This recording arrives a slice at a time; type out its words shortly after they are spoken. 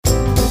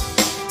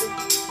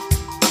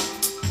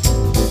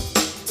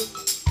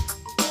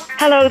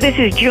Hello, this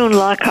is June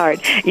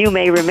Lockhart. You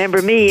may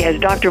remember me as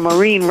Dr.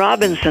 Maureen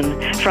Robinson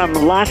from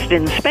Lost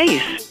in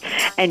Space.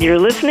 And you're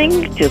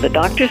listening to The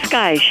Dr.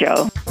 Sky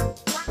Show.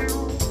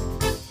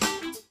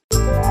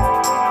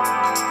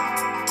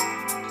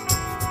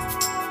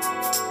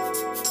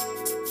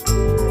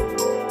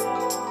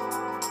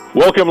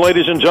 Welcome,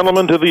 ladies and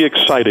gentlemen, to the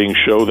exciting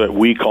show that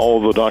we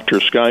call The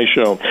Dr. Sky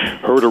Show,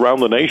 heard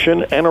around the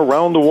nation and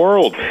around the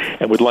world.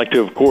 And we'd like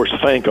to, of course,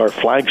 thank our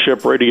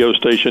flagship radio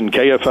station,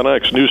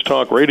 KFNX News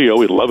Talk Radio,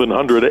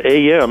 1100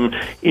 AM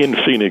in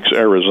Phoenix,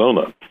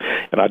 Arizona.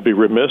 And I'd be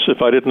remiss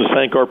if I didn't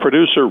thank our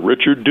producer,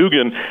 Richard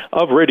Dugan,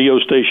 of radio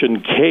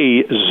station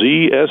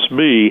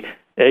KZSB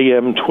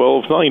AM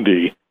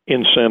 1290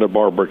 in Santa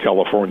Barbara,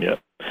 California.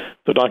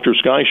 The Dr.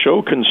 Sky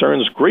Show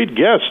concerns great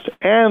guests,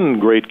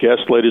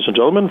 ladies and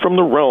gentlemen, from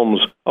the realms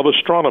of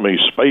astronomy,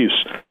 space,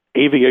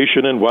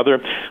 aviation, and weather,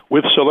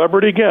 with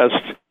celebrity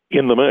guests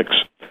in the mix.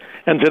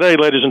 And today,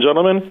 ladies and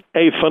gentlemen,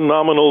 a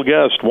phenomenal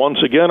guest, once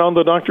again on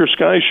the Dr.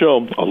 Sky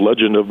Show, a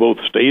legend of both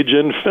stage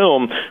and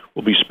film,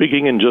 will be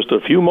speaking in just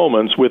a few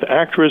moments with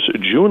actress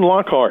June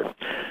Lockhart.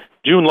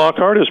 June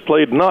Lockhart has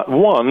played not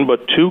one,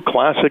 but two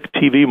classic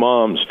TV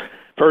moms.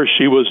 First,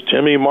 she was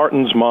Timmy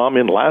Martin's mom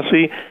in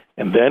Lassie,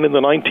 and then in the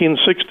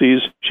 1960s,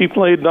 she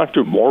played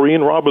Dr.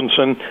 Maureen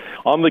Robinson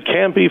on the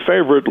campy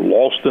favorite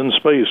Lost in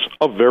Space,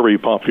 a very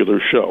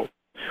popular show.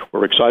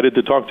 We're excited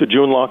to talk to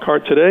June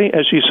Lockhart today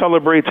as she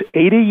celebrates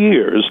 80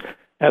 years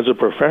as a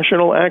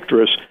professional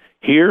actress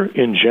here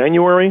in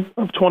January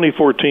of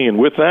 2014.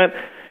 With that,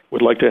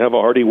 we'd like to have a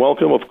hearty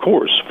welcome, of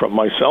course, from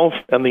myself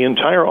and the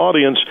entire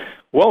audience.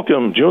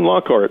 Welcome, June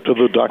Lockhart, to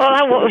the Dr. Sky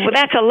Show. Well,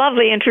 that's a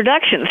lovely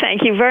introduction.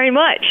 Thank you very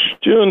much.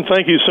 June,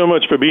 thank you so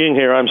much for being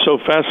here. I'm so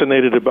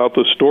fascinated about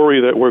the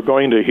story that we're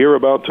going to hear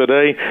about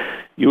today.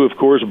 You, of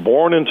course,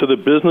 born into the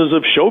business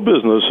of show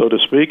business, so to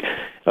speak,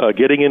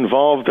 getting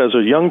involved as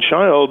a young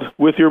child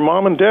with your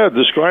mom and dad.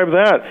 Describe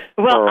that.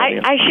 Well,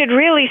 I should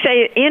really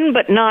say in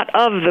but not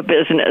of the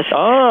business,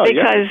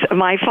 because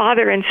my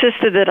father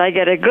insisted that I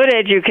get a good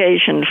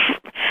education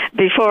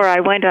before I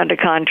went under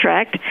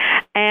contract,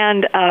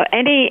 and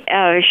any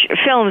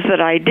films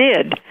that I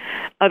did,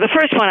 the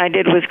first one I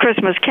did was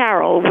Christmas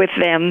Carol with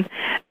them,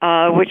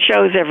 which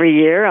shows every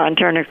year on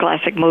Turner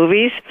Classic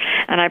Movies,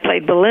 and I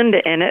played Belinda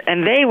in it,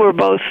 and they were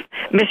both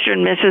Mr.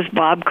 and Mrs.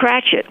 Bob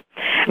Cratchit.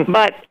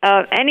 But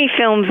any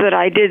films that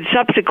I did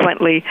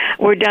subsequently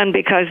were done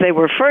because they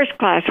were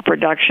first-class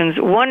productions,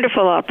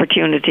 wonderful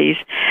opportunities,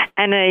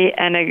 and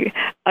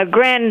a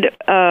grand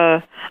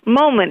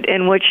moment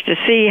in which to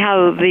see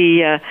how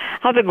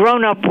the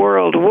grown-up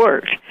world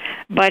worked.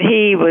 But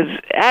he was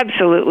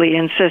absolutely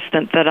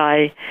insistent that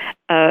I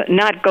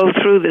not go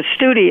through the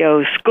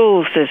studio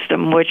school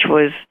system, which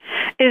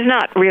is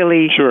not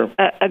really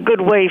a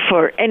good way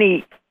for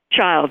any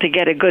child to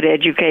get a good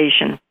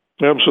education.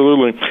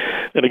 Absolutely.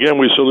 And again,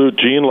 we salute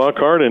Jean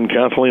Lockhart and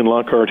Kathleen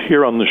Lockhart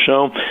here on the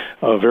show.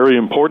 Very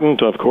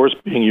important, of course,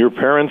 being your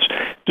parents.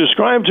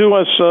 Describe to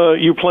us,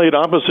 you played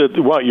opposite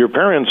your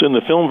parents in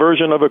the film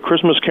version of A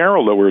Christmas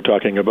Carol that we're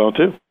talking about,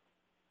 too.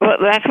 Well,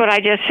 that's what I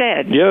just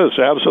said. Yes,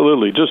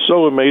 absolutely. Just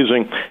so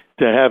amazing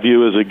to have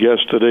you as a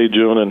guest today,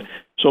 June, and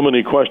so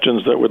many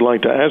questions that we'd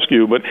like to ask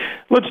you. But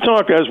let's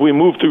talk, as we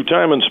move through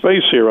time and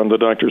space here on the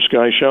Dr.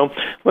 Sky Show,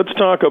 let's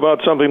talk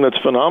about something that's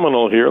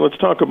phenomenal here. Let's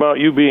talk about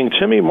you being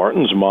Timmy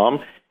Martin's mom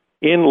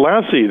in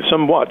Lassie.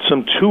 Some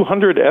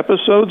 200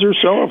 episodes or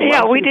so of Lassie?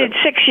 Yeah, we did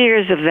 6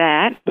 years of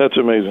that. That's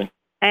amazing.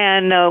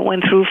 And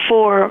went through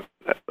 4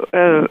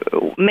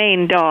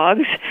 main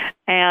dogs,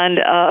 and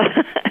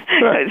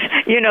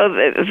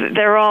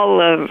they're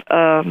all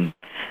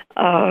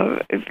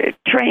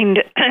trained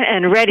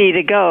and ready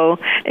to go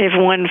if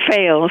one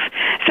fails.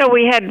 So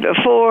we had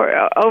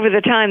 4, over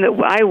the time that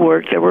I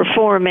worked, there were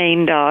 4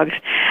 main dogs.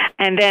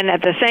 And then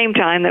at the same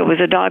time, there was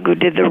a dog who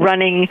did the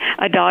running,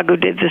 a dog who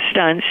did the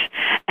stunts,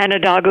 and a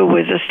dog who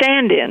was a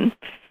stand-in.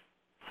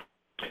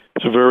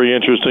 It's a very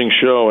interesting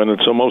show, and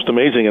it's almost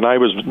amazing. And I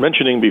was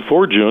mentioning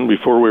before, June,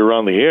 before we were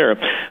on the air,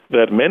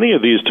 that many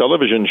of these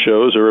television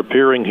shows are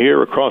appearing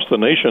here across the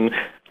nation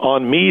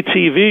on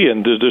MeTV.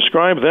 And to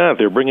describe that,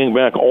 they're bringing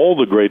back all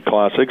the great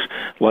classics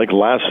like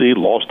Lassie,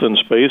 Lost in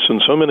Space,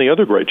 and so many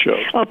other great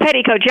shows. Well,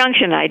 Petticoat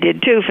Junction I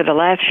did, too, for the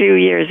last few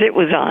years. It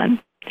was on.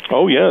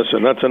 Oh, yes,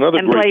 and that's another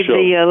great show. And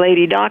played the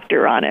lady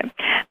doctor on it.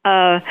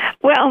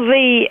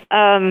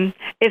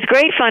 It's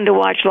great fun to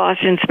watch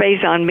Lost in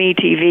Space on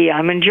MeTV.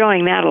 I'm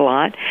enjoying that a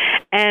lot.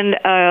 And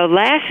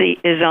Lassie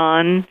is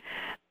on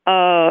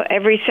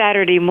every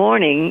Saturday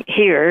morning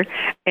here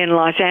in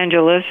Los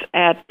Angeles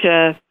at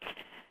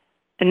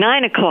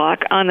 9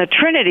 o'clock on the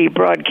Trinity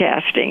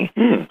Broadcasting.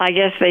 I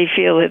guess they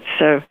feel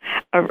it's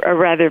a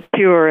rather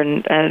pure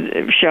and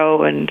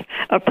show and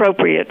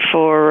appropriate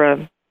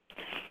for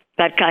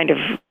that kind of,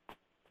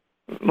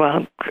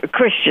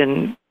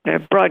 Christian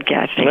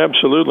broadcasting.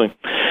 Absolutely.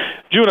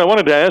 June, I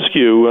wanted to ask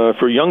you,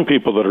 for young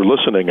people that are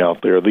listening out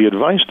there, the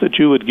advice that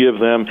you would give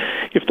them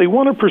if they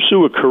want to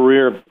pursue a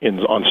career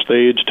on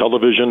stage,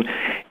 television,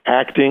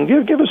 acting.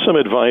 Give us some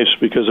advice,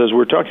 because as we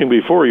were talking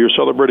before, you're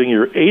celebrating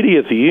your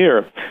 80th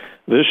year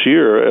this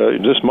year,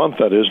 this month,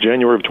 that is,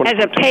 January of 2014.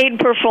 As a paid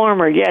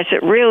performer, yes,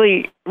 it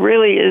really,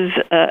 really is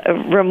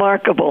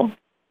remarkable.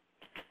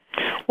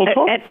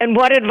 Well, and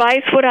what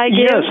advice would I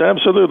give? Yes,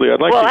 absolutely. I'd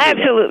like to hear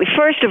absolutely. that.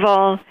 First of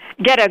all,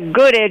 get a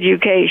good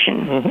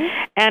education.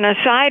 And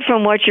aside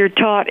from what you're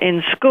taught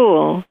in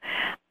school,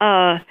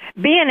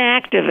 be an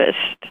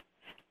activist.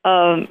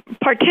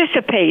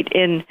 Participate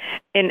in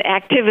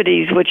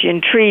activities which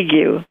intrigue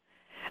you.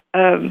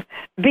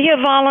 Be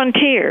a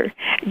volunteer.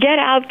 Get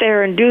out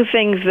there and do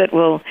things that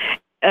will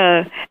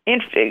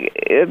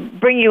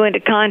bring you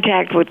into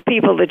contact with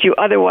people that you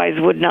otherwise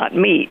would not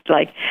meet.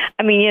 Like,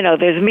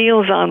 there's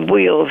Meals on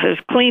Wheels, there's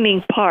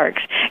cleaning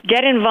parks.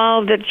 Get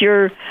involved at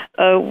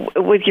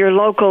with your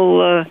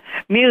local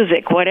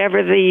music, whatever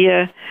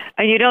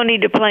and you don't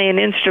need to play an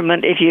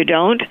instrument if you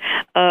don't.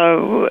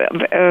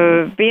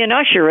 Be an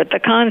usher at the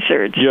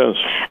concerts. Yes.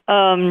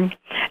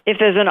 If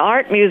there's an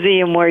art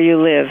museum where you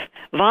live,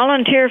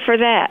 volunteer for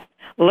that.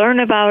 Learn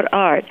about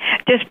art.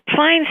 Just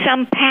find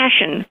some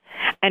passion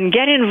and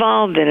get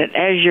involved in it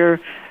as you're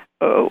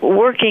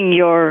working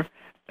your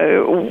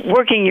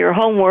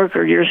homework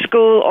or your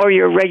school or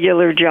your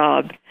regular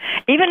job,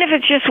 even if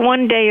it's just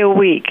one day a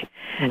week.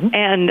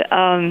 And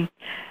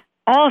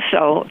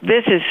also,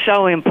 this is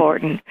so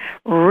important,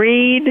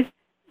 read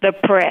the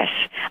press.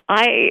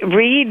 I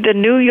read the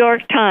New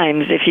York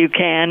Times, if you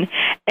can,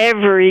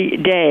 every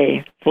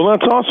day. Well,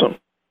 that's awesome.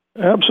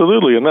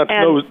 Absolutely, and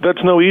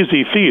that's no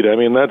easy feat.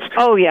 That's...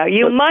 Oh, yeah,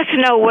 you must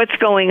know what's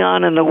going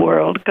on in the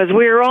world, because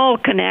we're all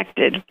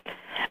connected.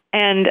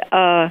 And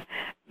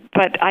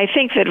but I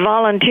think that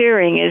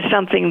volunteering is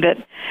something that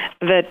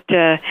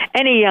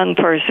any young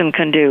person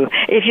can do.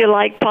 If you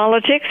like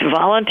politics,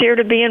 volunteer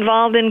to be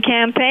involved in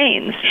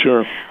campaigns.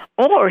 Sure.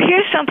 Or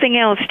here's something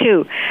else,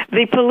 too.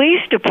 The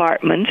police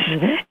departments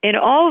in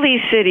all these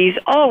cities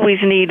always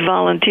need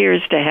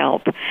volunteers to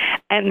help.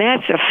 And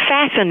that's a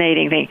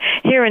fascinating thing.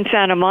 Here in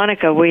Santa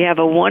Monica, we have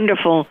a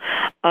wonderful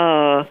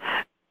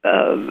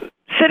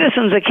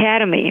Citizens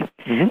Academy,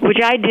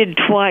 which I did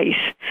twice.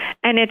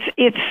 And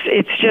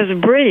it's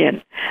just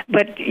brilliant.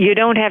 But you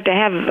don't have to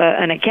have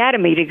an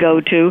academy to go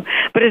to.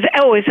 But as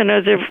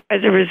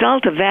a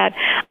result of that,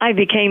 I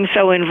became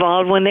so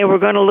involved when they were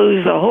going to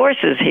lose the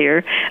horses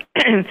here.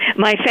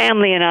 My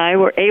family and I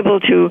were able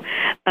to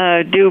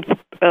do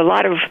a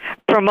lot of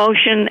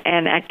promotion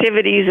and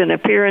activities and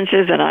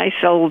appearances, and I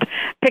sold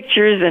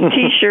pictures and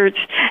T-shirts,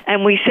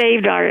 and we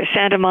saved our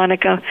Santa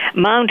Monica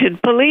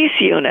Mounted Police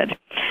Unit.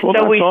 Well,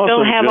 so we awesome,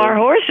 still have our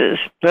horses.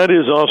 That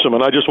is awesome,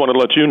 and I just want to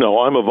let you know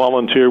I'm a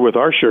volunteer with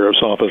our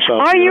sheriff's office.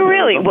 Are you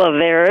really? Well,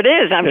 there it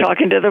is. I'm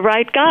talking to the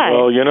right guy.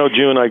 Well,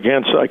 June, I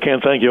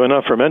can't thank you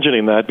enough for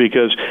mentioning that,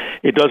 because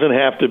it doesn't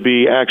have to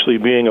be actually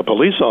being a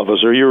police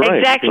officer. You're right.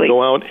 Exactly. You can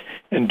go out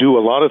and do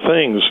a lot of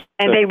things.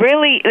 And they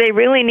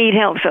really need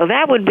help. So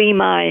that would be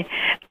my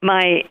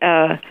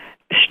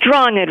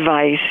strong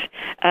advice,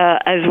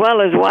 as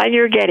well as while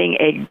you're getting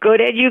a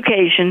good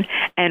education,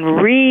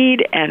 and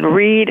read and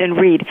read and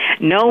read.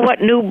 Know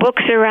what new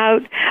books are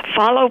out.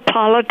 Follow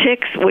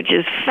politics, which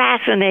is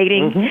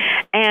fascinating.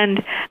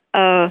 And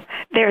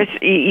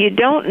you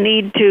don't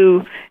need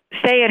to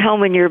stay at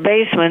home in your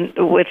basement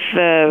with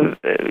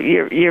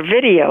your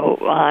video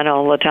on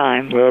all the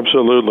time.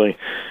 Absolutely.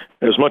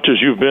 As much as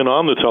you've been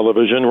on the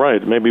television,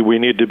 right, maybe we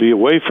need to be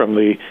away from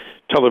the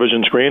television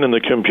screen and the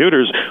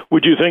computers.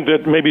 Would you think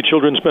that maybe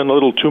children spend a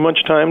little too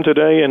much time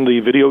today in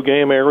the video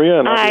game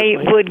area? I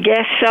would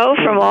guess so,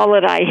 from all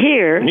that I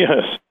hear.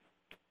 Yes.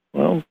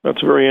 Well, that's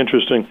very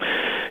interesting.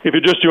 If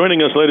you're just joining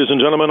us, ladies and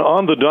gentlemen,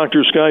 on the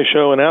Dr. Sky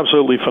Show, an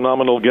absolutely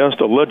phenomenal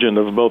guest, a legend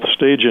of both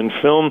stage and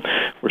film.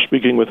 We're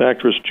speaking with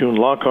actress June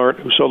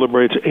Lockhart, who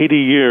celebrates 80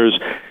 years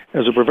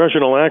as a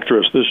professional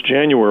actress this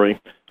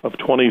January of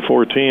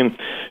 2014.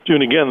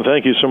 June, again,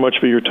 thank you so much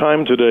for your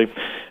time today.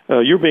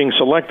 You're being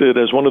selected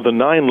as one of the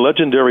 9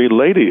 legendary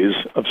ladies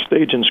of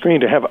stage and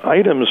screen to have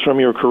items from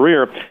your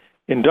career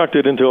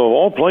inducted into, of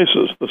all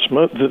places, the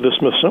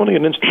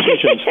Smithsonian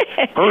Institution's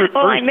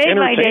Well, I made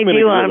my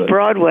debut on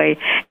Broadway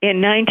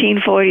in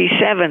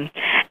 1947,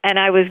 and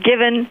I was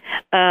given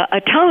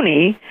a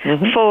Tony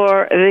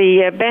for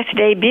the best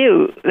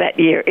debut that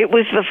year. It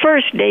was the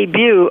first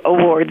debut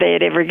award they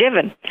had ever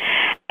given.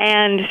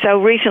 And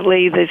so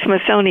recently the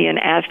Smithsonian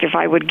asked if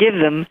I would give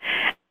them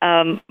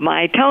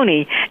my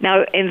Tony.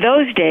 Now, in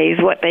those days,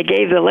 what they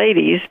gave the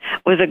ladies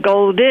was a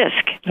gold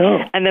disc. Oh.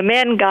 And the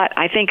men got,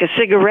 I think, a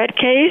cigarette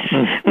case,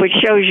 which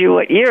shows you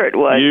what year it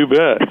was. You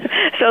bet.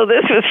 So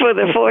this was for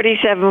the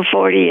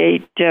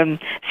 47-48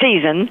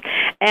 season.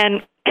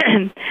 And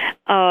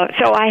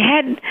so I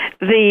had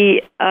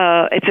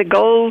it's a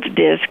gold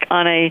disc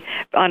on a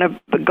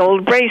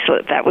gold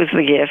bracelet. That was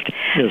the gift.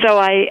 Yes. So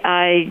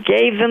I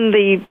gave them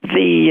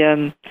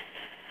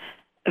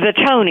the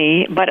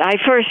Tony, but I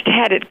first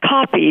had it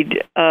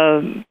copied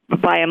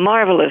by a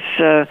marvelous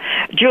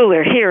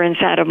jeweler here in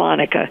Santa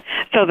Monica,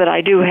 so that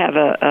I do have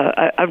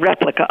a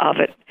replica of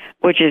it,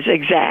 which is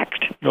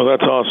exact. Oh,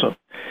 that's awesome.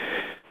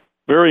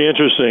 Very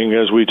interesting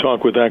as we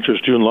talk with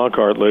actress June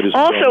Lockhart, ladies and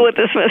gentlemen. Also at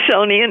the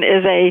Smithsonian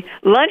is a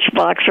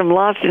lunchbox from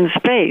Lost in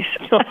Space.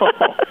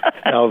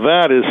 Now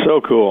that is so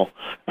cool.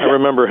 I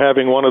remember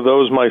having one of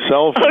those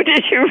myself. Oh,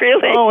 did you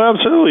really? Oh,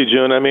 absolutely,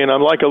 June. I mean,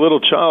 I'm like a little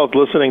child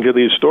listening to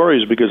these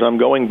stories because I'm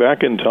going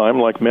back in time,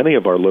 like many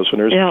of our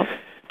listeners,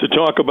 to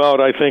talk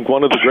about, I think,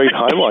 one of the great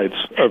highlights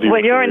of your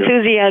Well, your career.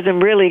 enthusiasm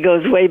really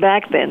goes way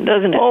back then,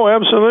 doesn't it? Oh,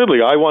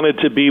 absolutely. I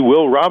wanted to be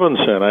Will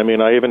Robinson. I mean,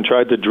 I even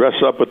tried to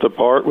dress up with the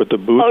part, with the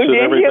boots and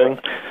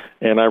everything.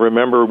 And I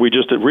remember we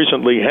just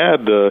recently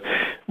had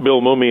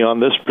Bill Mumy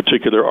on this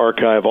particular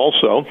archive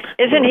also.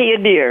 Isn't he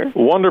a dear?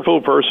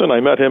 Wonderful person.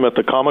 I met him at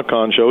the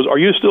Comic-Con shows. Are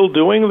you still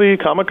doing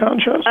the Comic-Con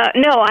shows?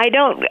 No, I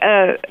don't.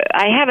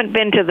 I haven't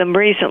been to them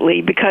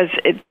recently because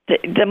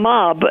the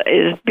mob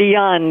is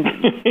beyond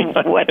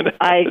what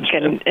I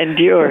can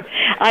endure.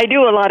 I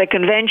do a lot of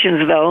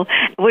conventions, though,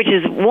 which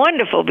is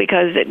wonderful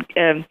because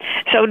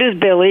so does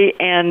Billy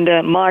and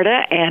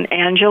Marta and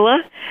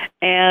Angela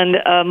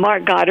and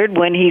Mark Goddard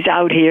when he's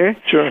out here.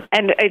 Sure.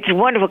 And it's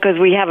wonderful because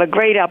we have a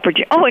great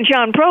opportunity. Oh, and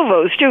John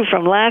Provost, too,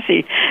 from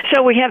Lassie.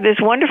 So we have this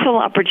wonderful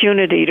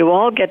opportunity to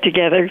all get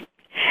together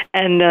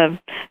and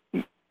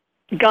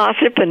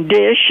gossip and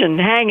dish and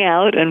hang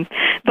out.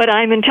 But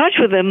I'm in touch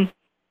with them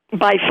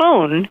by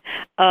phone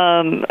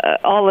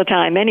all the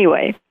time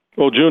anyway.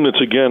 Well, June, it's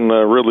again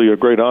really a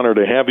great honor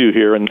to have you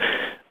here. And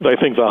I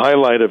think the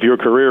highlight of your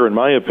career, in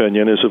my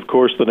opinion, is, of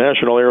course, the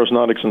National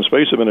Aeronautics and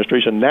Space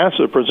Administration.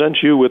 NASA presents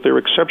you with their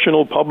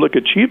Exceptional Public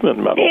Achievement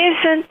Medal.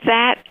 Isn't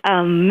that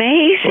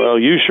amazing? Well,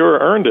 you sure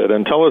earned it.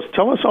 And tell us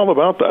all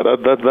about that.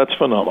 That's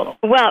phenomenal.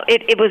 Well,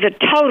 it was a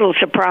total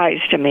surprise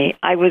to me.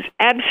 I was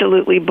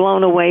absolutely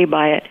blown away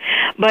by it.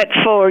 But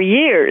for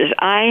years,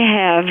 I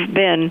have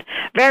been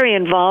very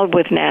involved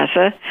with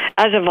NASA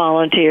as a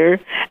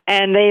volunteer,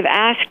 and they've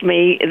asked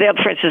me,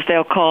 for instance,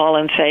 they'll call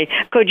and say,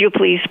 could you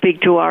please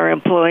speak to our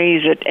employees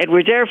at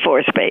Edwards Air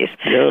Force Base?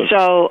 Yes.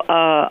 So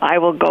I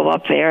will go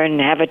up there and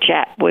have a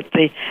chat with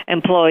the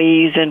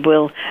employees, and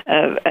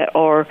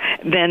or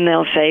then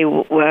they'll say,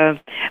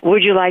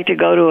 would you like to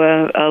go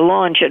to a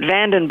launch at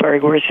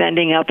Vandenberg? We're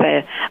sending up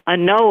a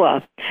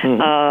NOAA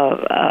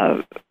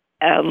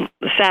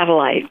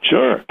satellite.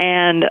 Sure.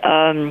 And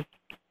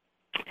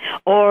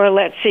or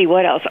let's see,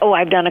 what else? Oh,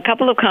 I've done a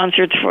couple of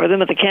concerts for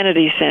them at the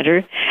Kennedy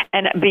Center.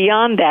 And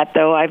beyond that,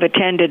 though, I've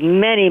attended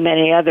many,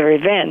 many other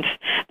events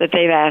that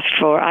they've asked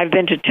for. I've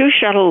been to 2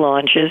 shuttle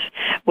launches,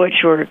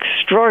 which were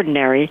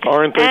extraordinary.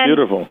 Aren't they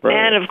beautiful? Right.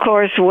 And, of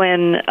course,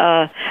 when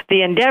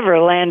the Endeavour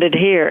landed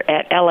here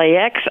at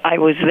LAX, I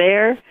was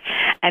there.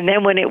 And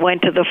then when it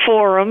went to the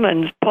Forum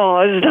and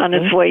paused on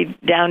its way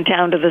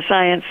downtown to the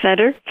Science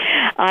Center,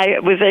 I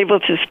was able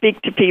to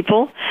speak to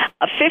people.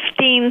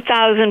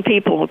 15,000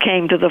 people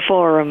came to the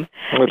Forum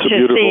to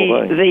see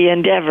the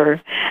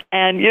Endeavour.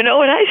 And you know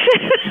what I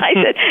said? I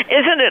said,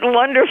 isn't it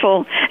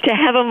wonderful to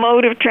have a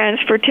mode of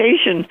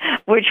transportation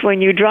which,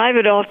 when you drive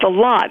it off the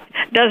lot,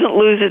 doesn't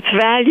lose its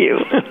value?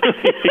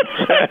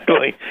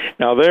 Exactly.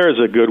 Now, there's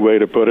a good way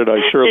to put it.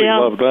 I surely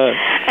love that.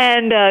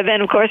 And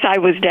then, of course, I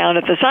was down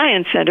at the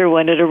Science Center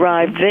when it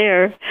arrived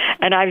there,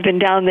 and I've been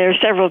down there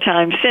several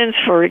times since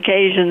for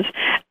occasions,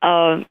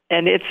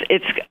 and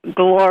it's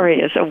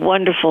glorious, a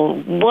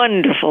wonderful,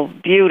 wonderful,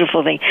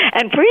 beautiful thing.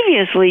 And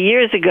previously,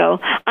 years ago,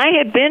 I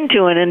had been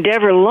to an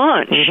Endeavour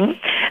launch,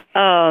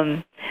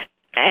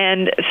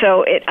 and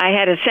so I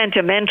had a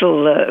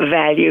sentimental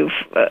value,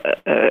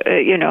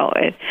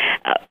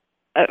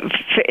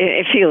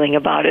 feeling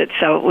about it,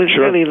 so it was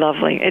really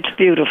lovely. It's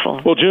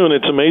beautiful. Well, June,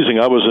 it's amazing.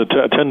 I was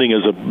attending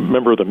as a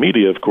member of the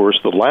media, of course,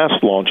 the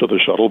last launch of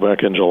the shuttle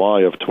back in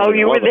July of 2011. Oh,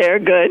 you were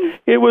there? Good.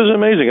 It was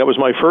amazing. It was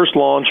my first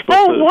launch.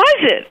 But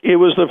was it? It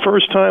was the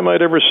first time I'd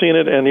ever seen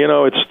it, and,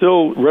 it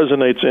still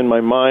resonates in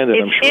my mind.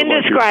 And it's I'm sure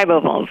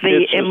indescribable.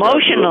 The it's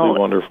emotional.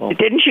 Wonderful.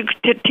 Didn't you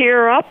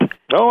tear up?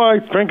 Oh, I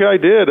think I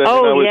did. I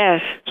was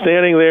yes.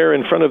 standing there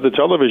in front of the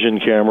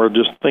television camera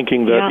just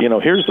thinking that,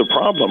 here's the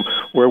problem,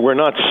 where we're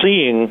not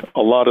seeing a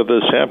lot of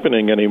this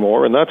happening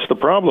anymore, and that's the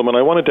problem. And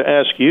I wanted to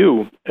ask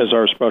you, as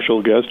our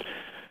special guest,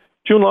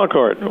 June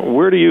Lockhart,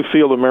 where do you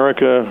feel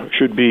America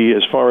should be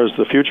as far as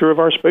the future of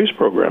our space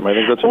program? I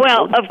think that's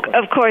important.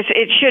 Well, of course,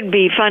 it should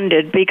be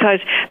funded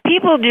because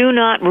people do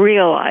not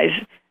realize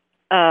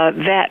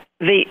that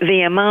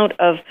the amount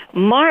of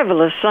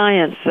marvelous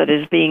science that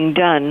is being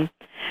done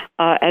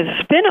as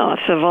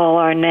spin-offs of all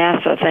our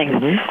NASA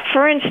things.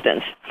 For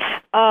instance,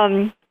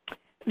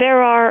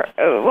 there are,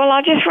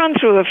 I'll just run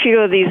through a few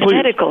of these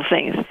medical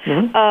things.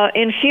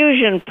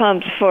 Infusion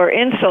pumps for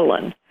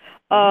insulin.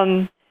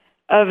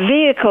 A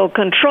vehicle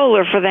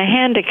controller for the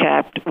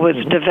handicapped was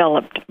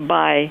developed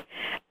by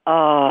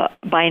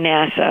by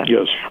NASA.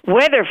 Yes.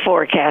 Weather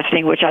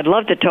forecasting, which I'd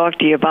love to talk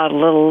to you about a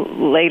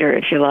little later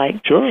if you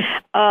like. Sure.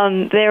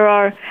 There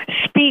are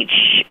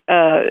speech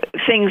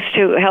things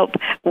to help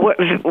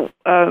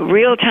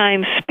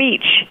real-time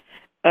speech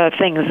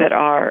things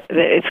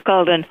it's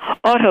called an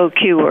auto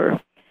cure.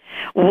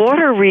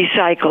 Water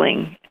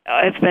recycling,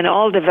 it's been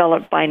all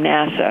developed by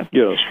NASA.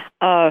 Yes.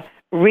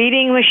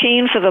 Reading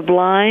machine for the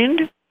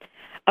blind.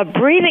 A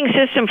breathing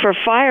system for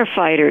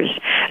firefighters,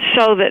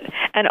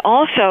 and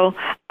also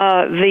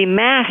the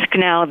mask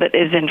now that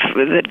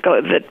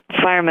that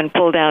firemen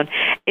pull down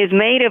is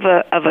made of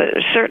a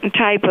certain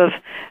type of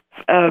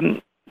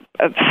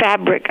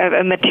fabric,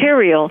 a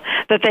material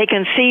that they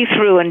can see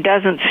through and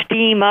doesn't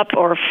steam up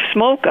or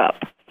smoke up.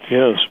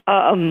 Yes.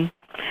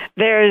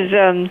 There's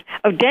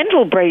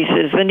dental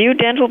braces, the new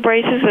dental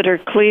braces that are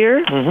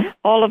clear,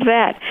 all of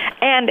that,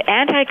 and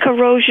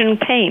anti-corrosion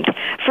paint.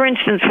 For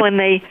instance, when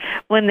they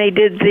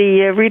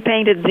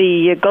repainted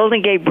the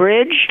Golden Gate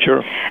Bridge,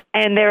 sure,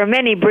 and there are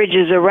many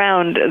bridges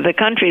around the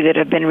country that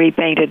have been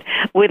repainted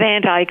with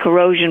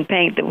anti-corrosion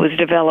paint that was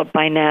developed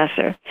by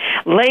NASA.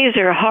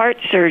 Laser heart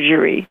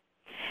surgery.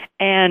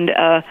 And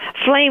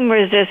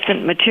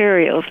flame-resistant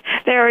materials.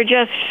 There are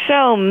just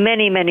so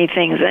many, many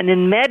things. And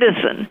in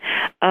medicine,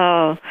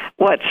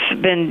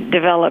 what's been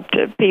developed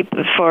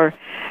for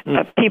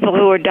people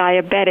who are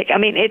diabetic. I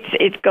mean,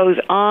 it goes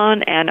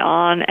on and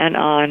on and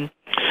on.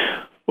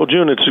 Well,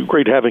 June, it's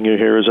great having you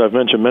here, as I've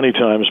mentioned many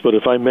times, but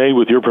if I may,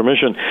 with your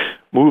permission,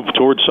 move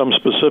towards some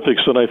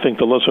specifics that I think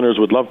the listeners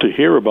would love to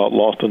hear about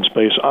Lost in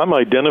Space. I'm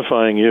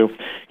identifying you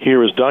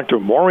here as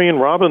Dr. Maureen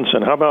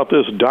Robinson. How about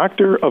this?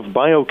 Doctor of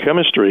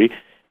Biochemistry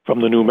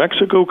from the New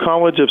Mexico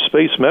College of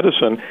Space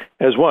Medicine,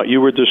 as what? You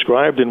were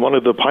described in one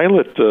of the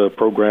pilot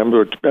programs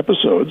or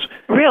episodes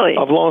really?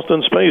 Of Lost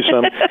in Space.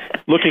 I'm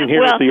looking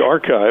here at the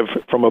archive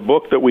from a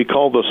book that we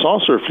call The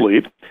Saucer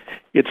Fleet.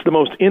 It's the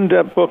most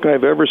in-depth book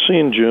I've ever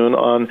seen, June,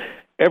 on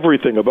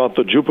everything about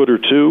the Jupiter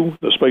 2,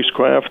 the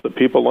spacecraft, the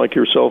people like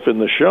yourself in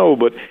the show.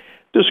 But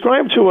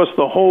describe to us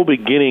the whole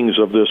beginnings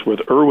of this with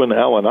Irwin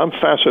Allen. I'm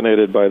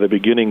fascinated by the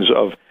beginnings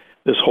of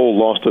this whole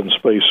Lost in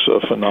Space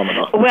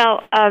phenomenon.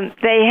 Well,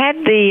 they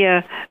had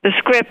the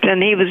script,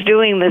 and he was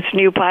doing this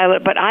new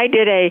pilot, but I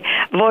did a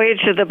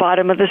voyage to the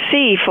bottom of the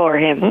sea for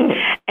him.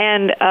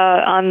 And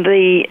on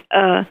the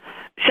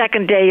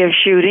second day of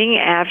shooting,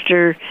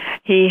 after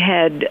he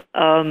had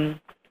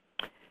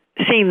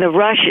seen the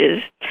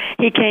rushes,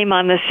 he came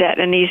on the set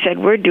and he said,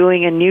 "We're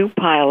doing a new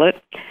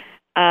pilot,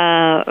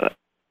 and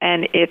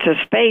it's a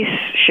space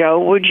show.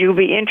 Would you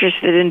be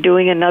interested in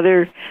doing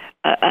another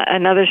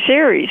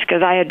series?"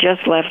 Because I had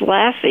just left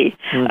Lassie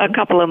a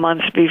couple of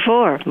months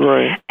before.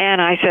 Right.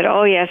 And I said,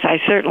 "Oh, yes, I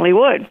certainly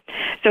would."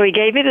 So he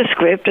gave me the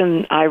script,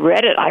 and I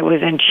read it. I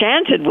was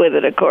enchanted with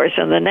it, of course.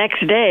 And the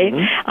next day,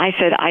 I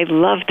said, "I'd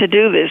love to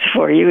do this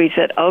for you." He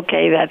said,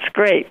 "Okay, that's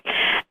great."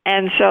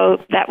 And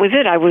so that was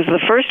it. I was the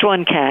first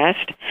one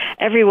cast.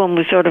 Everyone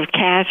was sort of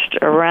cast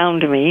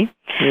around me.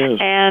 Yes.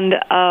 And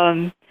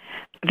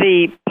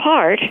the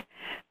part,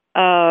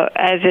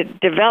 as it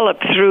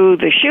developed through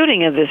the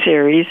shooting of the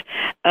series,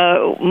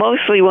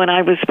 mostly when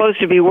I was supposed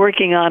to be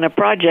working on a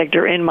project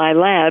or in my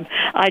lab,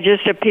 I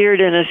just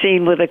appeared in a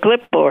scene with a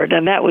clipboard,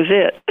 and that was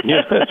it.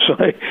 Yeah,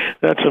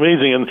 that's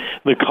amazing. And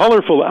the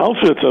colorful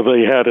outfits that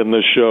they had in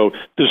this show,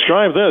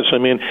 describe this. I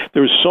mean,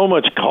 there's so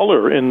much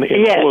color in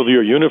yes. all of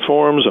your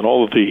uniforms and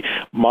all of the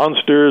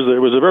monsters. It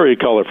was a very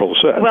colorful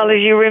set. Well,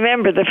 as you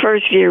remember, the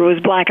first year was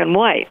black and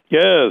white.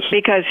 Yes.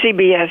 Because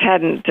CBS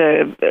hadn't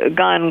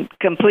gone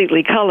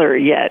completely color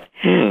yet.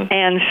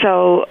 And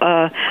so,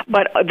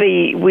 but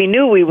we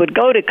knew we would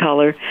go to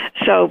color.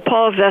 So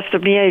Paul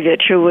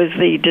Zestamievich, who was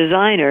the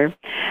designer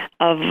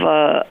of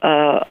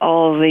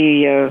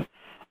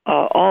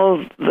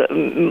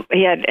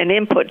he had an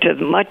input to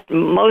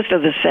most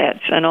of the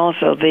sets, and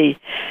also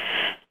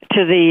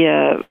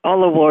all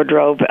the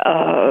wardrobe,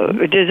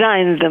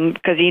 designed them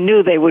because he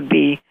knew they would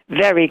be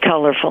very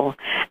colorful,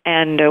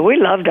 and we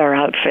loved our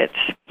outfits,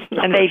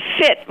 and they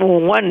fit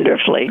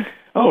wonderfully.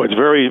 Oh, it's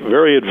very,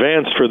 very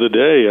advanced for the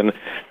day, and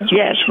as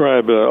yes.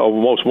 describe a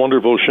most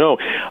wonderful show.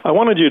 I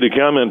wanted you to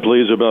comment,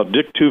 please, about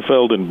Dick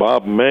Tufeld and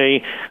Bob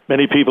May.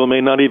 Many people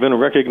may not even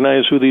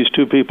recognize who these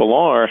two people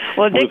are.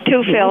 Well, Dick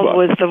Tufeld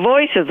was the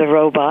voice of the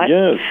robot,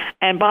 yes.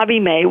 and Bobby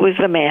May was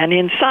the man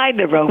inside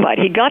the robot.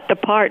 He got the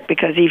part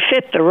because he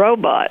fit the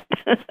robot.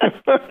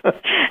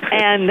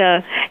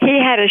 And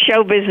he had a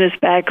show business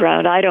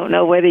background. I don't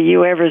know whether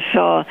you ever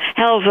saw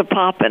Hell's a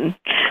Poppin'.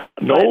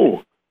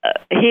 No.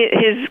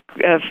 His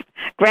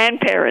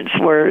grandparents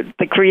were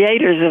the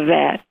creators of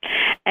that,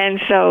 and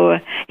so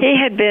he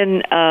had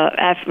been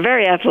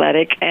very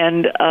athletic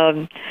and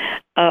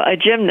a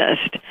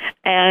gymnast,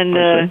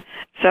 and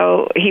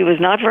so he was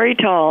not very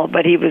tall,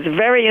 but he was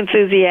very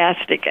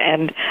enthusiastic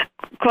and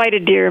quite a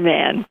dear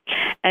man.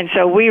 And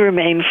so we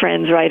remained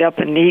friends right up,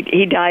 and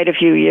he died a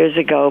few years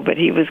ago, but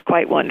he was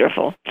quite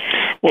wonderful.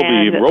 Well,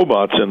 the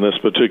robots in this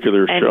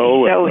particular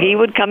show. So he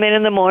would come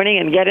in the morning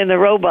and get in the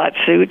robot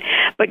suit.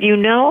 But he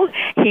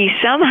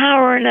somehow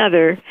or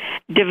another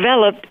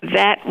developed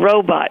that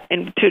robot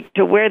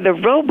to where the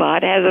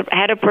robot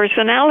had a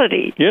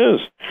personality. Yes.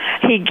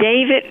 He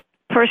gave it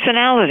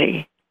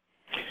personality.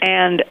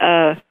 And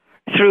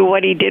through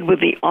what he did with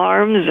the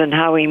arms and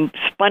how he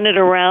spun it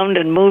around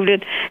and moved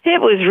it,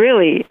 it was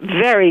really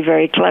very,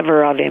 very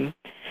clever of him.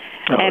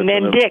 And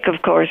then Dick,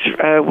 of course,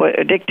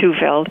 Dick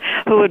Tufeld,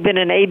 who had been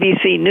an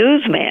ABC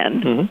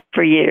newsman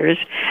for years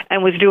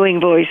and was doing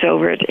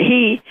voiceover.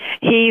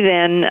 He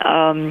then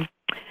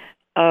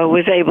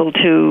was able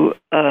to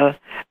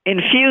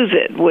infuse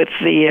it with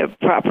the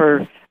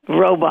proper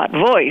robot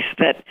voice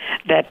that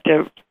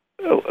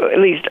at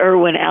least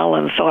Irwin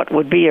Allen thought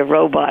would be a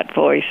robot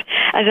voice.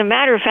 As a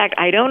matter of fact,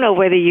 I don't know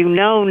whether you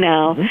know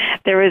now,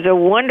 there is a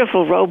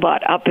wonderful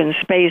robot up in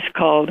space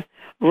called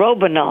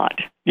Robonaut.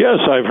 Yes,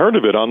 I've heard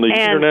of it on the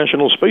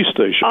International Space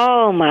Station.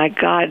 Oh, my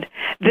God.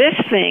 This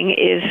thing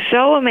is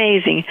so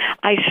amazing.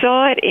 I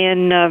saw it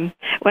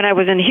when I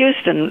was in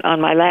Houston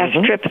on my last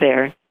trip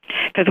there.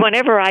 Because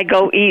whenever I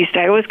go east,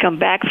 I always come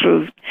back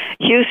through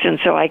Houston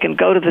so I can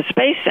go to the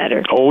Space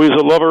Center. Always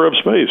a lover of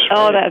space. Right?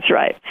 Oh, that's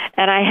right.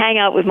 And I hang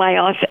out with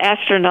my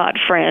astronaut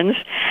friends,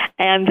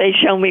 and they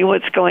show me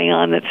what's going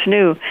on that's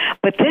new.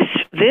 But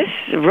this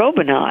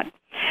Robonaut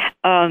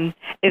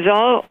is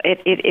all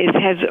it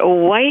has a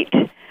white.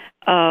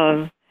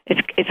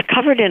 It's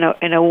covered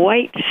in a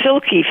white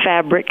silky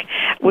fabric,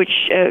 which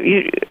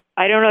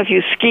I don't know if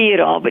you ski at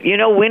all, but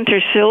winter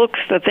silks,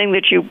 the thing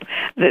that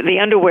the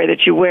underwear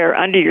that you wear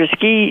under your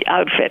ski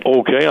outfit.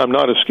 Okay, I'm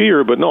not a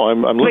skier, but no,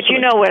 I'm listening. But you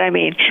know what I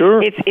mean.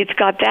 Sure. It's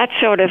got that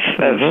sort of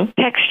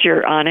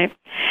texture on it.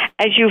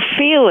 As you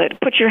feel it,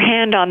 put your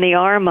hand on the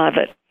arm of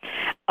it.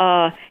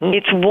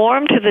 It's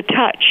warm to the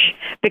touch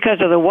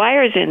because of the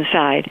wires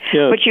inside,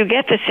 but you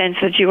get the sense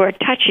that you are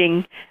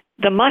touching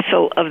the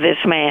muscle of this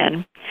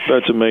man.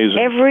 That's amazing.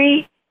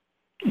 Every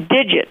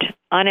digit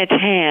on its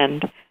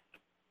hand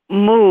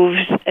moves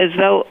as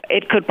though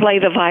it could play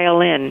the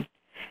violin.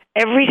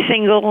 Every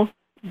single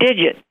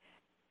digit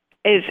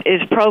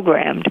is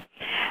programmed.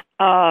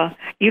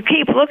 You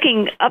keep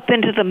looking up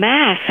into the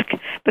mask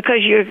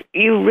because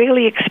you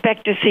really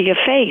expect to see a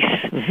face.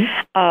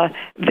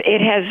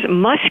 It has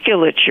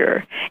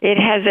musculature. It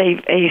has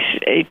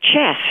a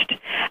chest,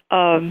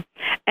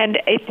 and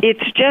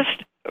it's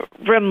just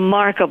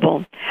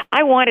remarkable.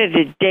 I wanted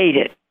to date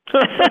it.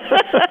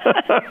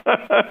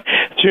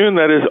 June,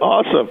 that is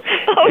awesome.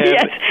 Oh, and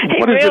yes.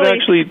 What does it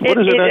actually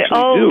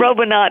do?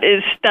 Robonaut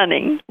is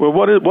stunning. Well,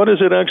 what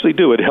does it actually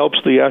do? It helps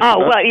the astronauts?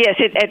 Oh, well, yes.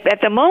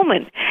 At the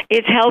moment,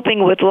 it's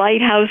helping with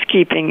light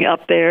housekeeping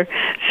up there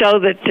so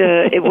that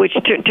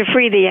to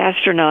free the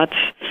astronauts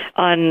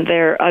on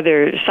their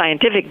other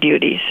scientific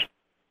duties.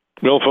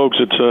 Well, folks,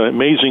 it's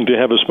amazing to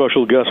have a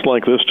special guest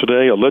like this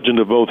today, a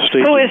legend of both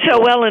stages. Who is so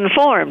well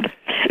informed.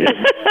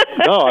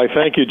 No, I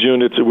thank you,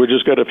 June. We've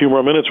just got a few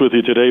more minutes with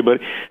you today,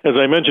 but as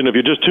I mentioned, if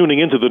you're just tuning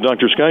into the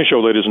Dr. Sky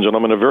Show, ladies and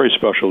gentlemen, a very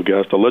special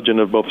guest, a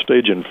legend of both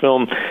stage and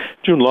film.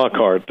 June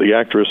Lockhart, the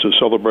actress, is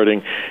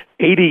celebrating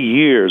 80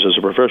 years as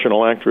a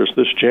professional actress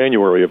this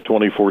January of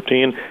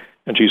 2014,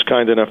 and she's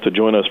kind enough to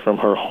join us from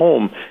her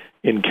home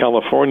in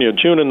California.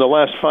 June, in the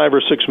last 5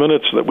 or 6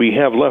 minutes that we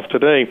have left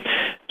today,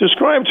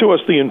 describe to us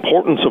the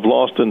importance of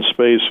Lost in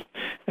Space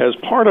as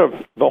part of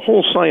the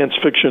whole science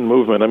fiction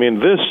movement. I mean,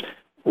 this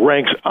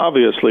ranks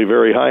obviously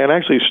very high and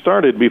actually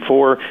started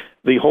before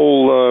the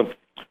whole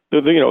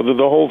the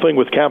whole thing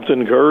with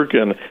Captain Kirk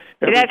and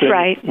everything. That's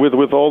right.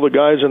 With all the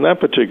guys in that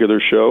particular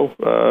show.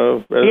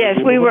 Yes,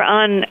 we were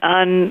on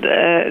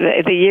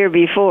the year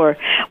before.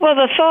 Well,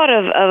 the thought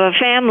of a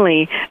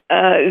family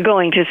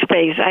going to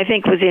space, I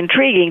think, was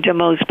intriguing to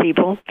most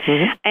people,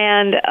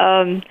 and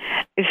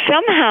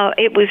somehow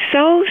it was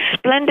so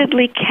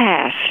splendidly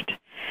cast.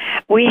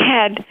 We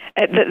had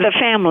the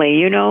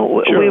family.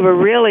 Sure. We were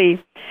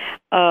really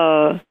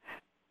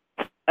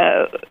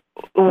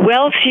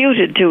well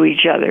suited to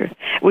each other.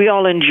 We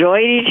all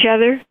enjoyed each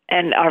other,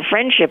 and our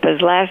friendship has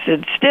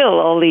lasted still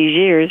all these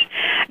years.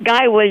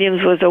 Guy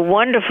Williams was a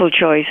wonderful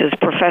choice as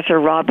Professor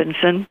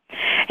Robinson.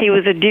 He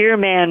was a dear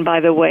man, by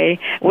the way.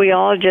 We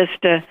all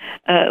just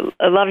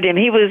loved him.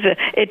 He was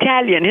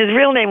Italian. His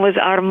real name was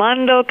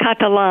Armando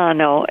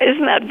Catalano.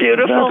 Isn't that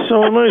beautiful? That's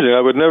so amazing.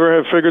 I would never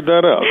have figured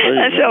that out.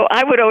 And so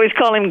I would always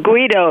call him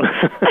Guido.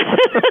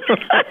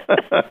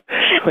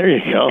 There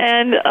you go.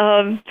 And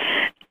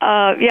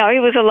he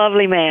was a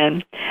lovely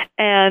man,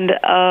 and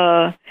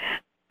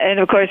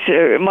of course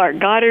Mark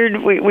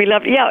Goddard. We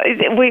loved.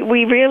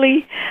 We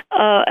really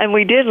and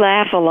we did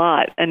laugh a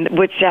lot, and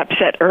which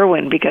upset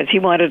Irwin because he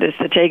wanted us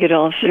to take it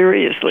all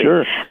seriously.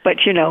 Sure. But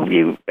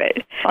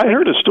I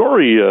heard a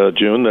story,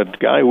 June, that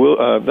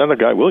not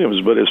Guy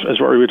Williams, but as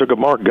far as we took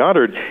Mark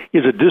Goddard,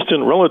 is a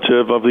distant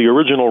relative of the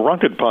original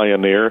rocket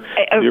pioneer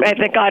at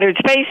the Goddard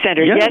Space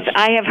Center. Yes,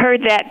 I have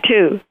heard that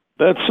too.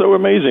 That's so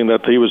amazing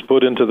that he was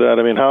put into that.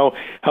 I mean, how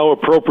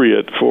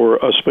appropriate for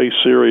a space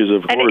series,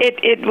 of course. And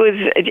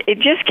it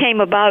just came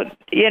about,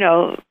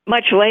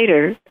 much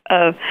later.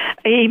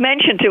 He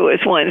mentioned to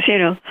us once,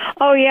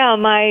 oh yeah,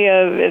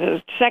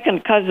 my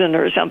second cousin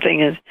or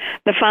something is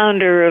the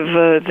founder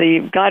of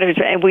the Goddard,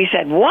 and we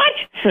said, what?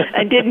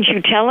 And didn't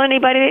you tell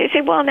anybody? They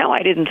said, well, no,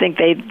 I didn't think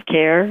they'd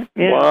care.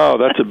 Wow,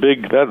 that's a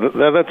big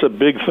that's a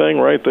big thing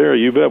right there.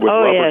 You bet, with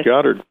Robert yes.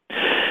 Goddard.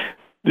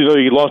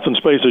 Lost in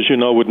Space, as you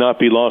know, would not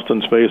be Lost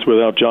in Space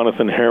without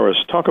Jonathan Harris.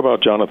 Talk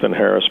about Jonathan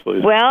Harris,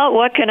 please. Well,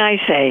 what can I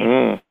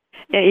say?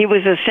 He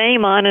was the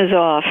same on as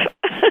off.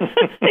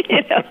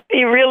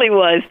 He really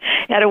was.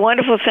 He had a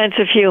wonderful sense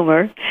of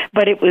humor,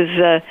 but it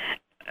was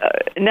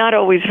not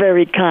always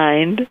very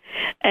kind.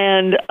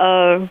 And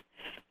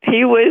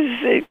he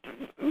was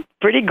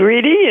pretty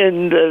greedy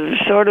and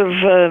sort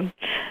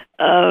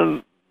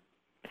of...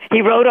 he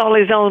wrote all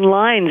his own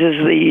lines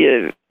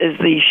as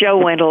the show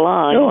went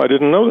along. No, I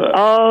didn't know that.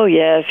 Oh,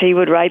 yes, he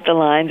would write the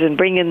lines and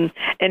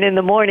and in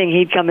the morning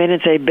he'd come in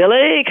and say,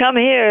 Billy, come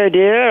here,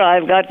 dear,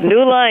 I've got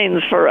new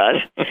lines for us.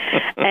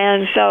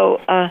 And so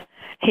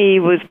he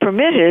was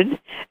permitted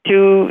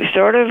to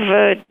sort of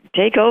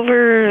take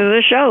over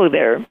the show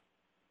there.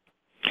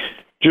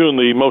 June,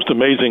 the most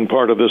amazing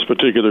part of this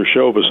particular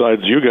show,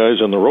 besides you guys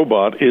and the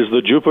robot, is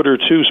the Jupiter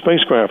 2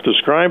 spacecraft.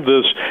 Describe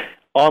this.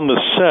 On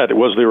the set,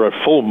 was there a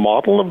full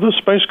model of the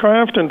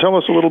spacecraft? And tell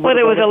us a little bit about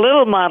it. Well, there was a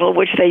little model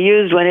which they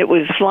used when it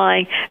was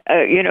flying,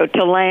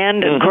 to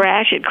land and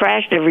crash. It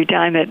crashed every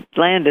time it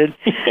landed.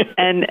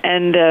 and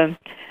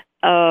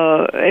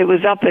it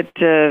was up at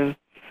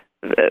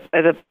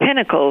the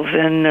Pinnacles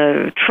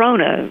in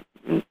Trona.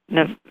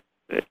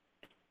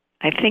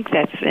 I think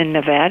that's in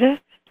Nevada.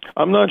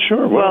 I'm not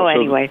sure. Well,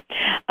 anyway,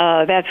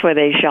 that's where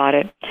they shot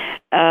it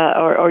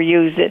or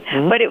used it.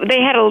 Mm-hmm. But they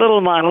had a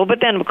little model. But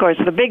then, of course,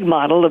 the big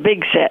model, the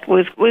big set,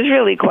 was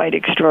really quite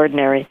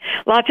extraordinary.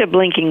 Lots of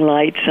blinking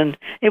lights, and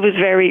it was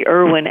very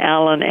Irwin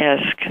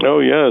Allen-esque. Oh,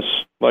 yes.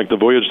 Like the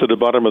Voyage to the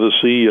Bottom of the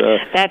Sea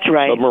that's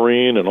right.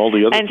 submarine and all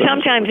the other and things.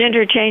 Sometimes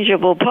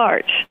interchangeable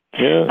parts.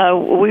 Yeah.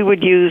 We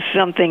would use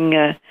something...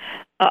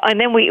 and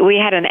then we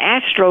had an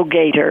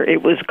astrogator,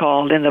 it was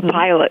called, in the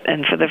pilot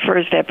and for the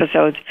first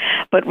episodes.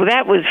 But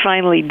that was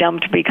finally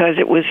dumped because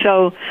it was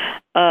so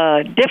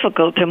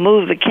difficult to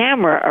move the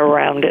camera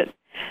around it.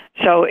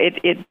 So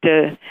it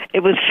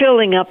was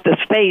filling up the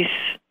space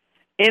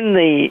in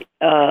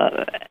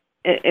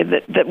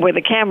where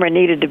the camera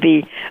needed to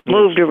be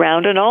moved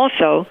around. And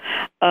also,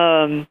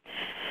 the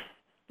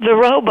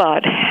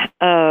robot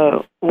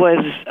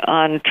was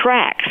on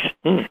tracks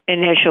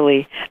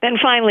initially. Then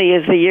finally,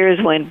 as the years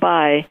went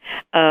by,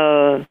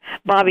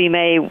 Bobby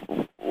May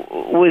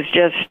was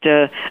just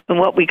in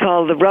what we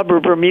call the rubber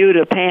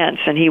Bermuda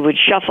pants, and he would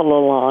shuffle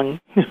along.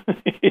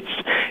 It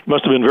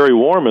must have been very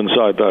warm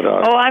inside that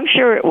Oh, I'm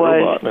sure it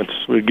was. It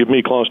would give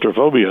me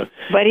claustrophobia.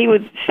 But he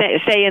would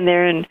stay in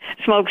there and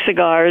smoke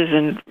cigars,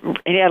 and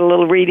he had a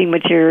little reading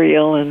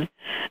material, and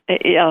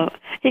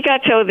he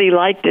got so that he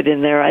liked it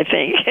in there, I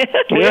think.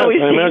 We always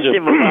teased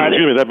him about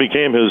it. That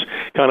became his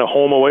kind of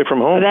home away from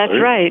home. That's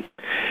right.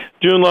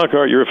 June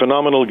Lockhart, you're a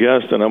phenomenal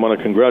guest, and I want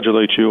to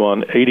congratulate you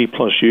on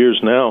 80-plus years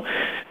now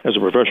as a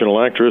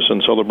professional actress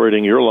and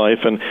celebrating your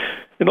life. And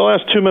in the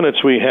last 2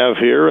 minutes we have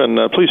here, and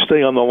please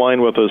stay on the line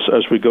with us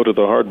as we go to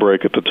the hard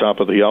break at the top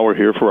of the hour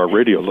here for our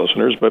radio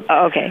listeners. But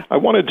okay. I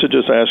wanted to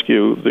just ask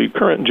you, the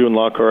current June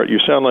Lockhart, you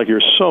sound like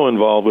you're so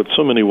involved with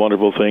so many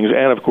wonderful things,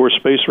 and, of course,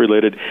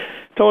 space-related.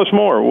 Tell us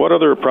more. What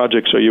other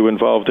projects are you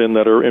involved in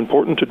that are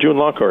important to June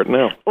Lockhart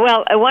now?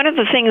 Well, one of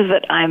the things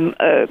that I'm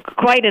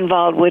quite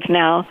involved with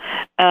now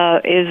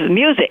is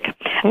music.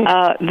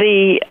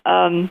 The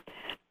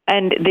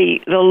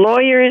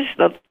lawyers,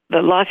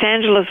 the Los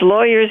Angeles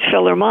Lawyers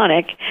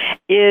Philharmonic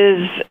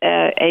is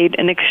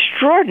an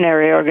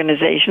extraordinary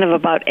organization of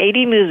about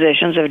 80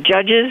 musicians, of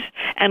judges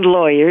and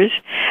lawyers.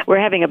 We're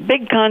having a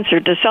big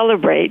concert to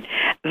celebrate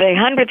the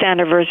 100th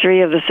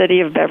anniversary of the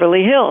city of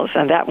Beverly Hills,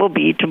 and that will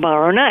be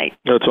tomorrow night.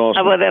 That's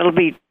awesome. Well, that'll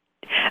be,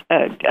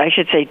 I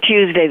should say,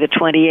 Tuesday the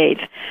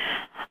 28th.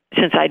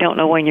 Since I don't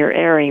know when you're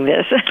airing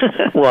this.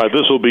 Right,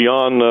 this will be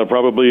on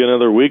probably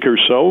another week or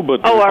so.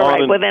 But all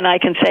right. Well, then I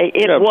can say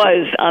it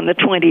was on the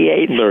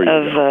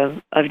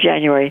 28th of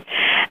January.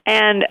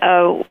 And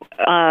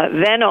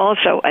then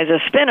also, as a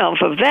spin-off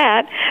of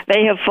that,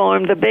 they have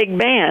formed the Big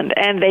Band,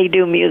 and they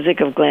do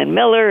music of Glenn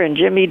Miller and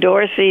Jimmy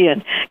Dorsey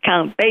and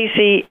Count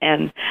Basie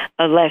and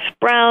Les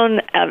Brown.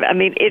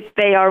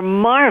 They are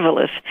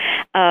marvelous.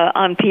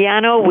 On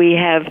piano, we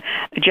have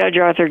Judge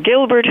Arthur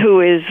Gilbert, who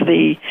is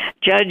the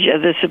judge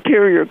of the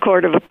Superior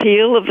Court of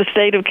Appeal of the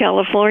state of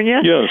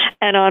California. Yes.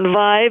 And on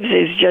vibes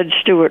is Judge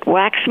Stuart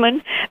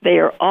Waxman. They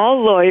are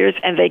all lawyers,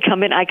 and they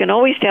come in. I can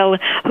always tell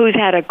who's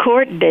had a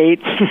court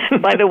date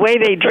by the way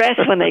they dress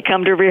when they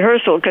come to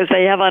rehearsal, because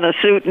they have on a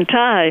suit and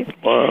tie.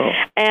 Wow.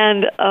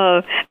 And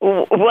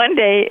one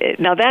day,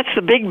 now that's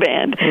the big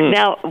band.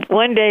 Now,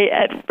 one day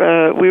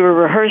we were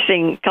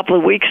rehearsing a couple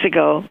of weeks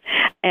ago,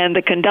 and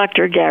the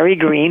conductor, Gary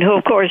Green, who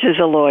of course is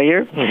a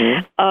lawyer,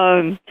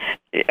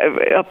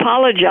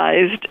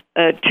 apologized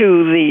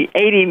to the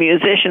 80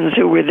 musicians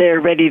who were there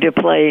ready to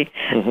play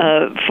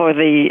for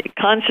the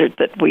concert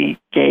that we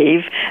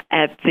gave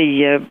at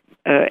the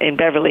in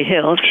Beverly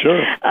Hills.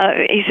 Sure.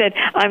 He said,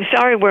 "I'm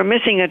sorry, we're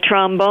missing a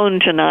trombone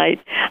tonight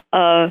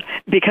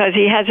because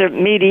he has a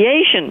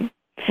mediation."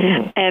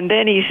 And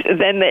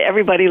then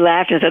everybody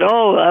laughed and said,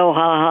 "Oh, ha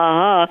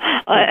ha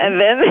ha!"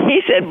 And then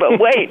he said, "But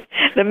wait,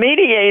 the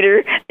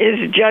mediator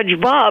is Judge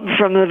Bob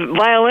from the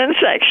violin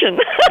section."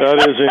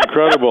 That is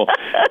incredible.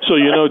 So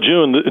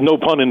June, no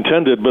pun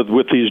intended, but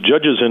with these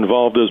judges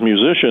involved as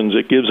musicians,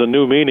 it gives a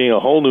new meaning, a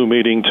whole new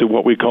meaning to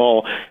what we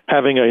call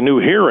having a new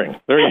hearing.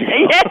 There you go.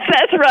 Yes,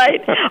 that's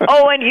right.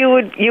 Oh, and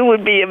you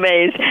would be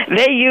amazed.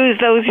 They use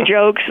those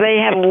jokes. They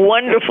have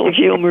wonderful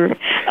humor.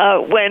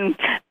 When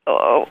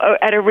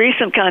at a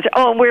recent concert.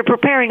 Oh, and we're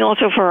preparing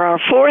also for our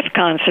 4th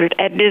concert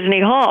at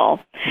Disney Hall.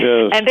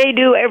 Yes. And they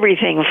do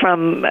everything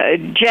from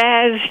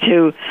jazz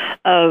to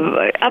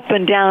up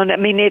and down. I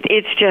mean,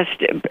 it's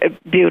just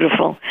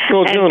beautiful.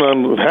 Well, June,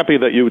 I'm happy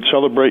that you would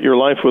celebrate your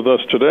life with us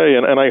today,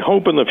 and I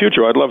hope in the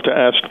future, I'd love to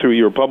ask through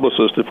your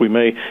publicist, if we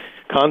may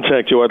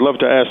contact you, I'd love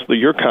to ask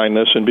your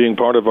kindness in being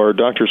part of our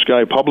Dr.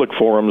 Sky public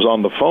forums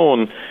on the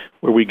phone,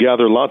 where we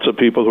gather lots of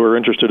people who are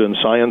interested in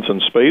science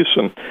and space,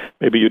 and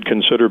maybe you'd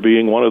consider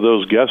being one of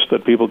those guests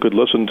that people could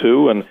listen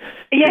to. And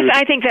yes,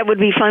 I think that would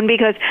be fun,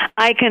 because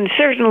I can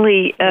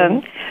certainly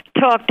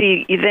talk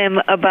to them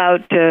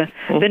about the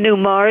new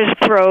Mars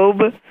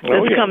probe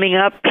that's coming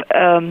up.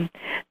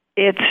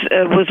 It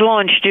was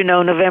launched,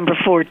 November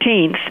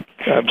 14th.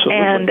 Absolutely.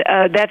 And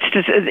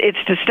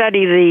it's to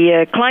study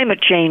the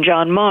climate change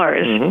on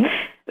Mars,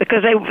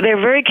 because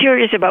they're very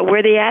curious about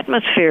where the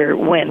atmosphere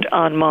went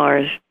on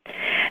Mars.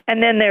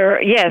 And then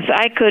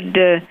I could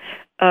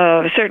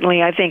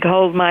certainly, I think,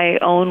 hold my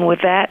own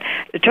with that,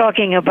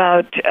 talking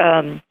about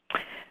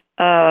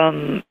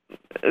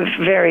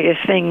various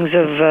things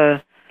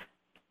of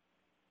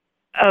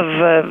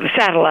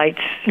satellites.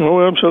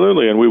 Oh,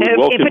 absolutely, and we would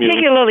welcome you.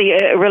 Particularly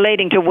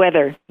relating to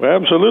weather.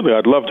 Absolutely,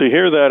 I'd love to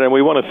hear that, and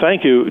we want to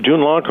thank you,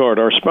 June Lockhart,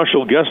 our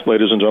special guest,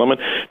 ladies and gentlemen.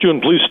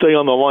 June, please stay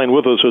on the line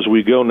with us as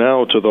we go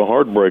now to the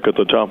hard break at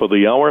the top of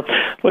the hour.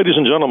 Ladies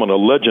and gentlemen, a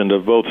legend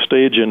of both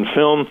stage and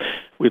film.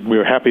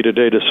 We're happy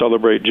today to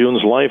celebrate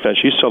June's life as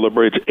she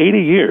celebrates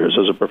 80 years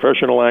as a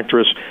professional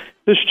actress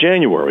this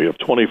January of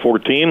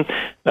 2014.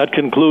 That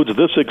concludes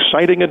this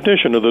exciting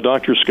edition of the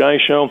Dr. Sky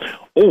Show.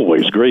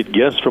 Always great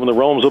guests from the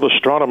realms of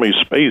astronomy,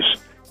 space,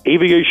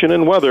 aviation,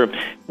 and weather,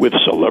 with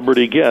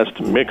celebrity guests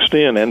mixed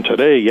in. And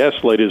today, yes,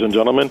 ladies and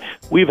gentlemen,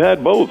 we've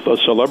had both a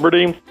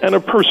celebrity and a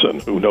person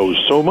who knows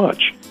so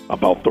much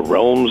about the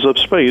realms of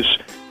space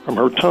from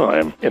her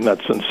time in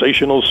that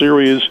sensational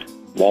series,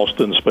 Lost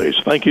in Space.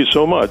 Thank you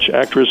so much,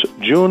 actress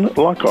June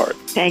Lockhart.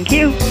 Thank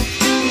you.